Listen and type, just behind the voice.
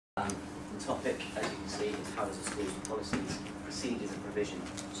topic, as you can see, is how does the school's policies, procedures and provision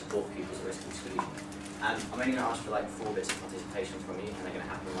support pupils at risk of exclusion. I'm only going to ask for like 4 bits of participation from you, and they're going to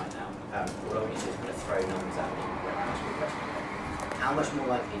happen right now. What I want you to do is going to throw numbers at me when I ask you a question. How much more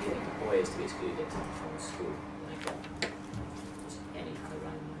likely do you think a boy is to be excluded from school than a girl? Just any kind of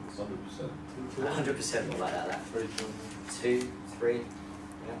random numbers. 100% more like that. 2, 3.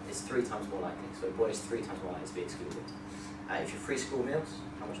 Yeah, it's 3 times more likely. So a boy is 3 times more likely to be excluded. If you're free school meals,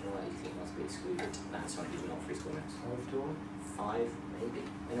 how much more likely do you think you want to be excluded than someone who's not free school meals? 5, maybe.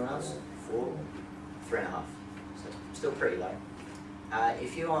 Anyone else? 4, 3.5. So still pretty low.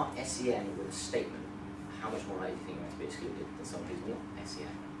 If you are SEN with a statement, how much more likely do you think you want to be excluded than someone who's not SEN?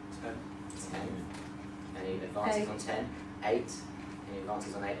 10. Any advances on 10? 8. Any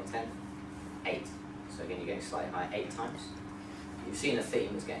advances on 8 or 10? 8. So again, you're getting slightly higher, 8 times. You've seen a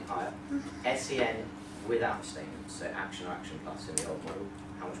theme that's getting higher. SEN without a statement, so action or action plus in the old model,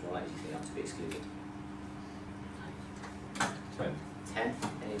 how much more likely do you think you have to be excluded? 10.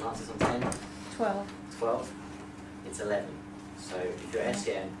 Any advances on 10? 12. 12. It's 11. So if you're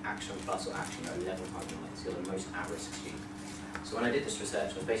SEN, action plus or action, you're 11 times more likely, so you're the most at-risk student. So when I did this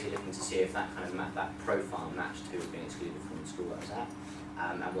research, I was basically looking to see if that kind of that profile matched who was being excluded from the school that I was at,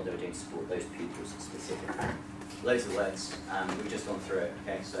 and what they were doing to support those pupils specifically. Loads of words, we've just gone through it,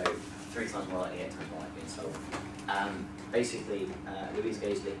 okay, so 3 times more likely, 8 times more likely, and so on. Basically, Louise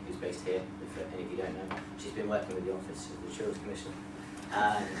Gaisley, who's based here, if any of you don't know, she's been working with the Office of the Children's Commission,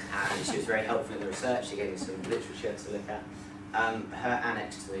 and she was very helpful in the research. She gave me some literature to look at. Her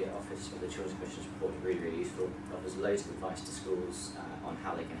annex to the Office of the Children's Commission's report is really, really useful. It offers loads of advice to schools on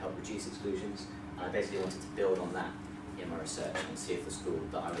how they can help reduce exclusions, and I basically wanted to build on that in my research and see if the school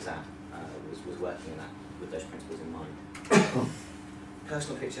that I was at was working in that with those principles in mind.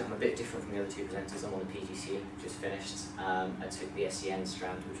 Personal picture, I'm a bit different from the other 2 presenters. I'm on the PGCE, just finished. I took the SEN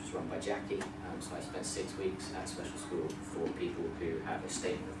strand, which was run by Jackie, so I spent 6 weeks at special school for people who have a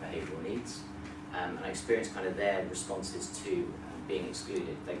statement of behavioural needs. And I experienced kind of their responses to being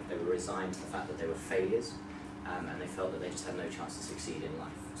excluded. They were resigned to the fact that they were failures, and they felt that they just had no chance to succeed in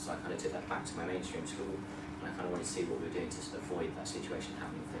life. So I kind of took that back to my mainstream school, and I kind of wanted to see what we were doing to avoid that situation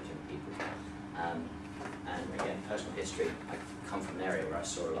happening for those young people. And again, personal history, I come from an area where I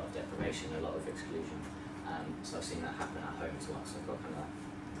saw a lot of deprivation, a lot of exclusion, so I've seen that happen at home as well, so I've got kind of that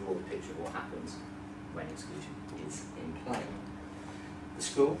broad picture of what happens when exclusion is in play. The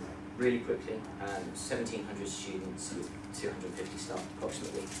school, really quickly, 1,700 students with 250 staff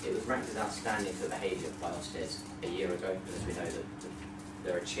approximately. It was ranked as outstanding for behaviour by Ofsted a year ago, because we know that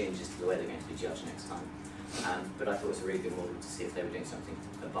there are changes to the way they're going to be judged next time. But I thought it was a really good model to see if they were doing something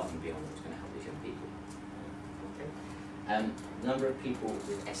above and beyond what was going to help these young people. Number of people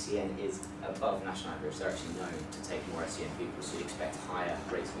with SEN is above national average. They're actually known to take more SEN pupils, so you expect higher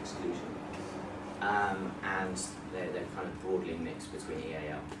rates of exclusion. And they're kind of broadly mixed between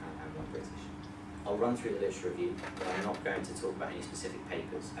EAL and non-British. I'll run through the literature review, but I'm not going to talk about any specific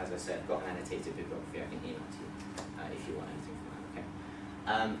papers. As I said, I've got an annotated bibliography I can email to you if you want anything from that.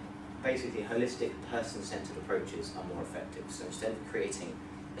 Okay. Basically, holistic, person-centred approaches are more effective. So instead of creating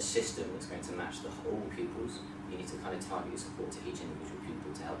a system that's going to match the whole pupils, you need to kind of target your support to each individual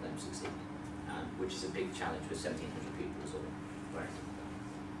pupil to help them succeed, which is a big challenge with 1,700 pupils or wherever.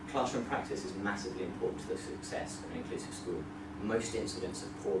 Classroom practice is massively important to the success of an inclusive school. Most incidents of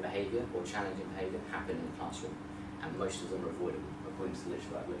poor behaviour or challenging behaviour happen in the classroom, and most of them are avoidable, according to the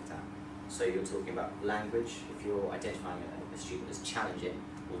literature I've looked at. So you're talking about language. If you're identifying a student as challenging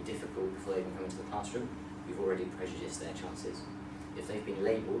or difficult before they even come into the classroom, you've already prejudiced their chances. If they've been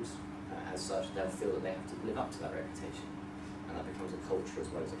labelled as such, they'll feel that they have to live up to that reputation, and that becomes a culture as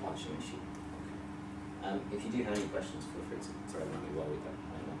well as a classroom issue. If you do have any questions, feel free to throw them at me while we go.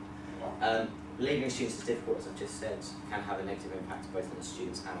 Labelling students as difficult, as I've just said, can have a negative impact both on the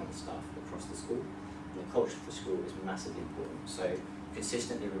students and on the staff across the school. And the culture of the school is massively important. So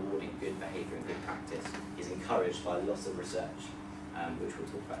consistently rewarding good behaviour and good practice is encouraged by lots of research, which we'll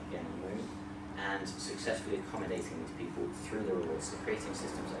talk about again in a moment. And successfully accommodating these people through the rewards, so creating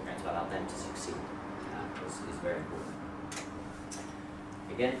systems that are going to allow them to succeed is very important.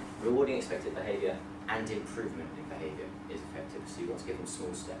 Again, rewarding expected behaviour and improvement in behaviour is effective, so you want to give them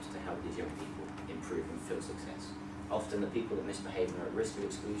small steps to help these young people improve and feel success. Often the people that misbehave and are at risk of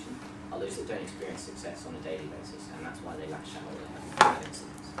exclusion are those that don't experience success on a daily basis, and that's why they lash out or they have bad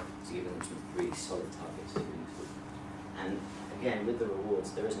incidents. So giving them some really solid targets is really useful. And again, with the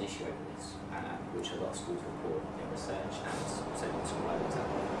rewards, there is an issue over this, which a lot of schools report in research, and also in the school I looked at.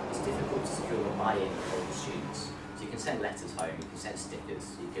 It's difficult to secure the buy-in of older students. So you can send letters home, you can send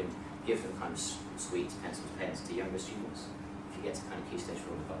stickers, you can give them kind of sweets, pencils, pens to younger students. If you get to kind of key stage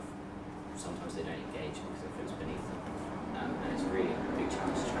 4 and above, sometimes they don't engage because it feels beneath them. And it's really a big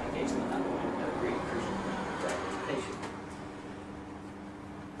challenge to try and engage them at that point, really crucial for their education.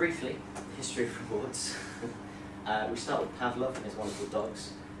 Briefly, the history of rewards. We start with Pavlov and his wonderful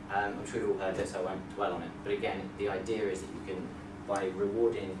dogs. I'm sure you've all heard this, I won't dwell on it. But again, the idea is that you can, by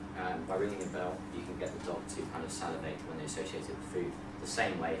rewarding, by ringing a bell, you can get the dog to kind of salivate when they associate it with food. The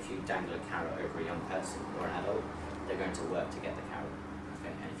same way, if you dangle a carrot over a young person or an adult, they're going to work to get the carrot.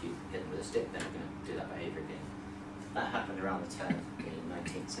 Okay? And if you hit them with a stick, then they're going to do that behaviour again. That happened around the turn of the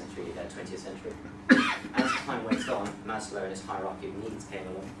 19th century, 20th century. As time went on, Maslow and his hierarchy of needs came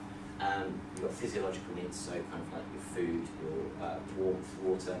along. You've got physiological needs, so kind of like your food, your warmth,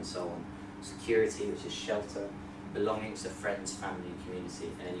 water, and so on. Security, which is shelter. Belonging to friends, family, community,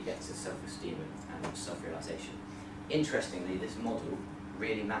 and then you get to self-esteem and self-realisation. Interestingly, this model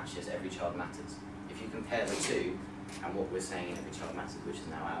really matches Every Child Matters. If you compare the two, and what we're saying in Every Child Matters, which is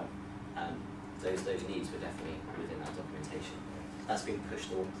now out, those needs were definitely within that documentation. That's been pushed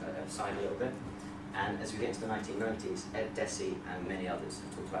aside a little bit. And as we get into the 1990s, Ed Deci and many others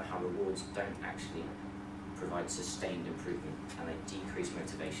have talked about how rewards don't actually provide sustained improvement and they decrease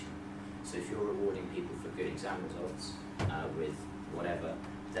motivation. So if you're rewarding people for good exam results with whatever,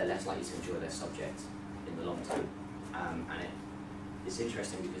 they're less likely to enjoy their subject in the long term. It's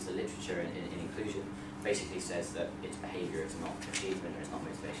interesting because the literature in inclusion basically says that it's behaviour, it's not achievement, or it's not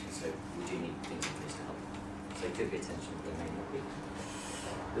motivation. So we do need things in place to help. So it could be attention, but it may not be.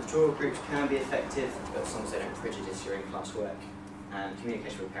 Withdrawal groups can be effective, but as long as they don't prejudice your in-class work. And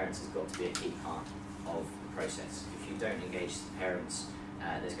communication with parents has got to be a key part of the process. If you don't engage the parents,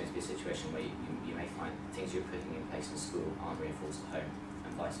 there's going to be a situation where you may find things you're putting in place in school aren't reinforced at home,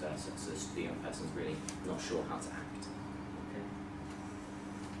 and vice versa. So the young person's really not sure how to act. Okay.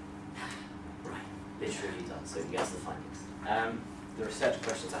 Right, literally done. So we get to the findings. The research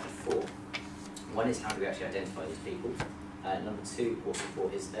questions I had 4. One is, how do we actually identify these people? Number 2, what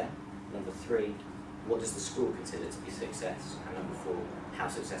support is there? Number 3, what does the school consider to be success? And number 4, how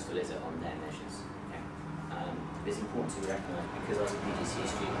successful is it on their measures? Okay. It's important to recognise, because I was a PGC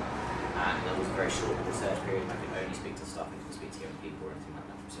student, and there was a very short research period, I could only speak to staff, I couldn't speak to young people or anything like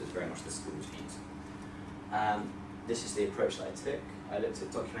that, so it's very much the school's views. This is the approach that I took. I looked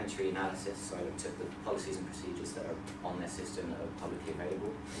at documentary analysis, so I looked at the policies and procedures that are on their system that are publicly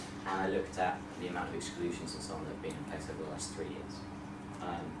available, and I looked at the amount of exclusions and so on that have been in place over the last 3 years.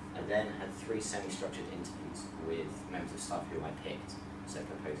 I then had 3 semi-structured interviews with members of staff who I picked, so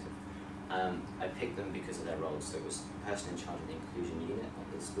proposed. I picked them because of their roles, so it was the person in charge of the inclusion unit at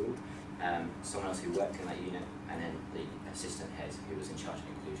the school, someone else who worked in that unit, and then the assistant head who was in charge of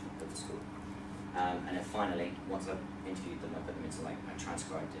inclusion at the school. And then finally, once I interviewed them, I put them into, I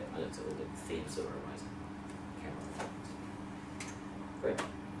transcribed it, I looked at all the themes that were arising. Okay, great.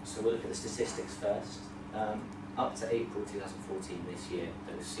 So we'll look at the statistics first. Up to April 2014 this year,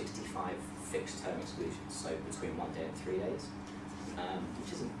 there were 65 fixed term exclusions, so between 1 day and 3 days,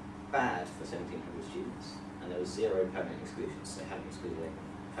 which isn't bad for 1,700 students. And there was 0 permanent exclusions, so they hadn't excluded anyone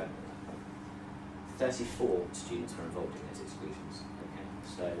permanently at that point. 34 students were involved in those exclusions. Okay,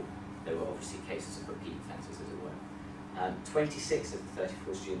 so there were obviously cases of repeat offences, as it were. 26 of the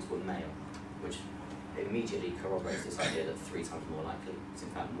 34 students were male, which immediately corroborates this idea that 3 times more likely. It's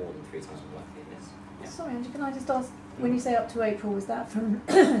in fact more than 3 times more likely in this. Yeah. Sorry, Andrew, can I just ask, when you say up to April, was that from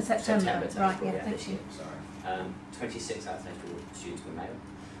September? Right, April, yeah, thank you. Sorry. 26 out of 34 students were male.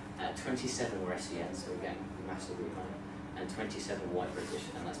 27 were SEN, so again, massively high. And 27 were white British,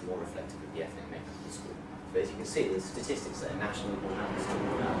 and that's more reflective of the ethnic makeup of the school. But as you can see, the statistics that are nationally borne out in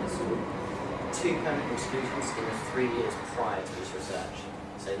this school. 2 permanent exclusions in the 3 years prior to this research.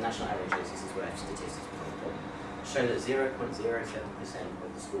 So the national averages, this is where statistics become important, show that 0.07% of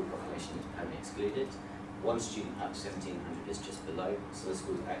the school population is permanently excluded. 1 student up to 1,700 is just below, so the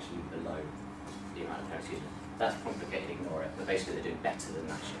school's actually below the amount of permanent exclusion. That's complicated, ignore it, but basically they're doing better than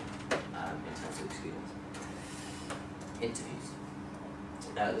national in terms of exclusions. Interviews.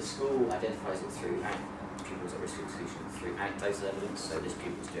 The school identifies it through pupils at risk of exclusion through anecdotal evidence, so this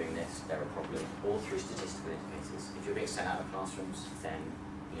pupil's doing this, they're a problem, or through statistical indicators. If you're being sent out of classrooms, then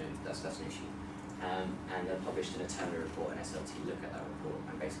that's an issue. And they're published in a termly report, and SLT look at that report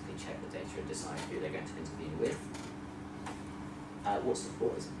and basically check the data and decide who they're going to intervene with. What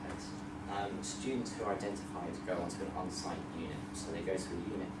support is in place? Students who are identified go onto an on-site unit, so they go to a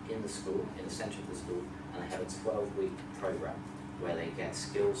unit in the school, in the centre of the school, and they have a 12-week programme where they get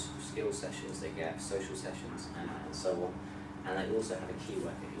skills sessions, they get social sessions, and so on. And they also have a key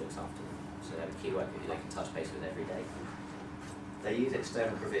worker who looks after them. So they have a key worker who they can touch base with every day. They use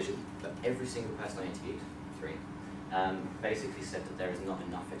external provision, but every single person I interviewed, 3, basically said that there is not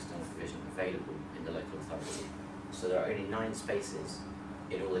enough external provision available in the local authority. So there are only 9 spaces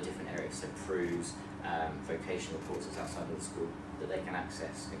in all the different areas, so PRUs, vocational courses outside of the school, that they can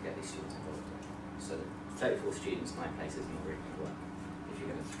access and get these students involved in. So 34 students, 9 places, not really going to work if you're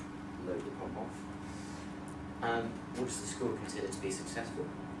going to load the pom off. What does the school consider to be successful?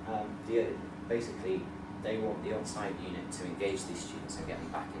 Basically, they want the on-site unit to engage these students and get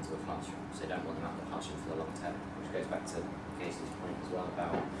them back into a classroom. So they don't want them out of the classroom for the long term, which goes back to Casey's point as well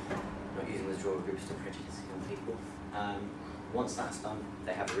about not using withdrawal groups to prejudice young people. Once that's done,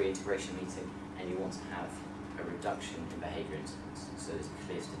 they have a reintegration meeting, and you want to have a reduction in behaviour incidents. So there's a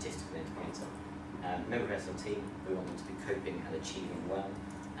clear statistical indicator. Member of SLT, we want them to be coping and achieving well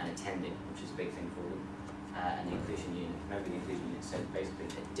and attending, which is a big thing for them. And the inclusion unit, remember the inclusion unit said basically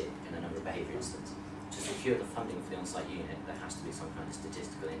a dip in the number of behaviour incidents. To secure the funding for the on-site unit, there has to be some kind of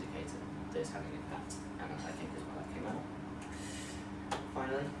statistical indicator that is having an impact, and I think is why that came out.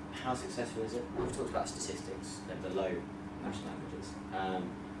 Finally, how successful is it? We've talked about statistics, they're below national averages.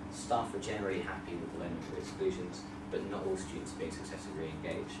 Staff were generally happy with the low number of exclusions, but not all students are being successfully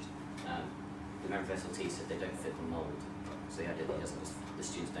re-engaged. The member of SLT said they don't fit the mould, so the idea that the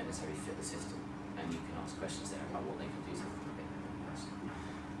students don't necessarily fit the system, and you can ask questions there about what they can do to fit the person.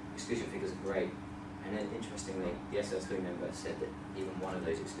 Exclusion figures are great, and then interestingly, the SLT member said that even one of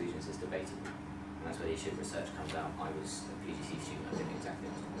those exclusions is debatable, and that's where the issue of research comes out. I was a PGC student, I didn't exactly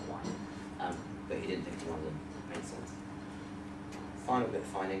understand why, but he didn't think one of them made sense. Final bit of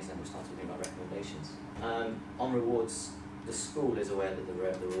findings, then we'll start talking about recommendations. On rewards, the school is aware that the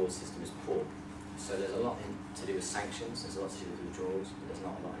reward system is poor. So there's a lot to do with sanctions, there's a lot to do with withdrawals, but there's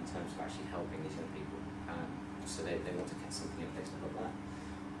not a lot in terms of actually helping these young people. So they want to get something in place to help that.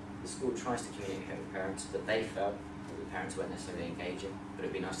 The school tries to communicate with parents, but they felt that the parents weren't necessarily engaging, but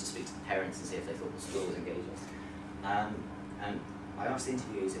it'd be nice to speak to the parents and see if they thought the school was engaging. And I asked the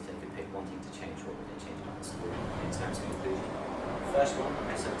interviewees if they could pick one thing to change, what would they change about the school in terms of inclusion. First one,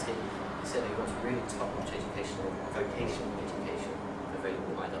 SLT, he said he wants really top-notch vocational education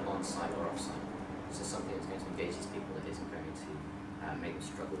available either on-site or off-site. So something that's going to engage these people that isn't going to make them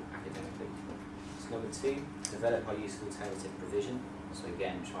struggle academically. So number 2, develop our useful alternative provision. So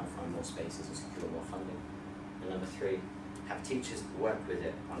again, try and find more spaces and secure more funding. And number 3, have teachers work with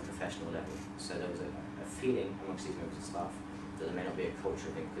it on a professional level. So there was a feeling amongst these members of staff that there may not be a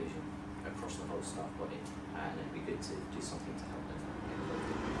culture of inclusion across the whole staff body, and it'd be good to do something to help them.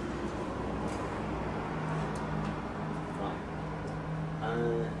 Right.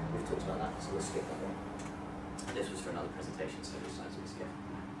 We've talked about that, so we'll skip that one. This was for another presentation, so we decided to skip.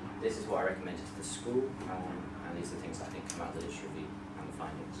 This is what I recommended to the school, and these are the things that I think come out of the literature review and the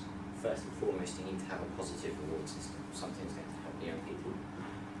findings. First and foremost, you need to have a positive reward system, something that's going to help the young people.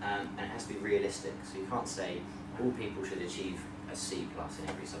 And it has to be realistic, so you can't say all people should achieve a C+ in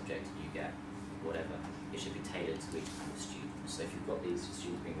every subject you get, whatever. It should be tailored to each kind of student. So if you've got these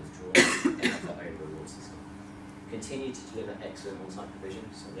students being withdrawn, they have their own reward system. Continue to deliver excellent on-site provision,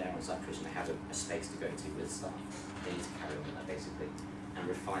 so their on-site provision, they have a space to go to with staff. They need to carry on with that basically, and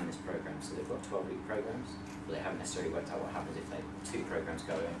refine this programme. So they've got 12-week programmes, but they haven't necessarily worked out what happens if they 2 programmes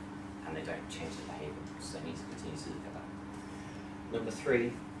go in and they don't change their behaviour, so they need to continue to look at that. Number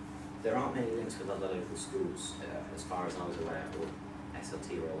 3, there aren't many links with other local schools, as far as I was aware, or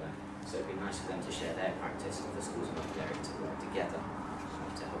SLT were aware. So it'd be nice for them to share their practice and for schools in the area to work together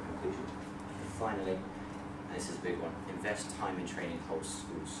to help inclusion. And finally, and this is a big one, invest time in training whole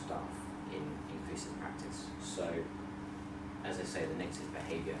school staff in inclusive practice. So, as I say, the negative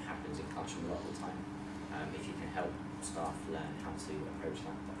behaviour happens in classroom a lot of the time. If you can help staff learn how to approach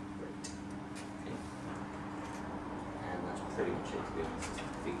that, that'd be great. Okay. And that's pretty much it, to be honest,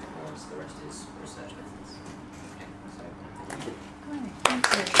 because the rest is research methods.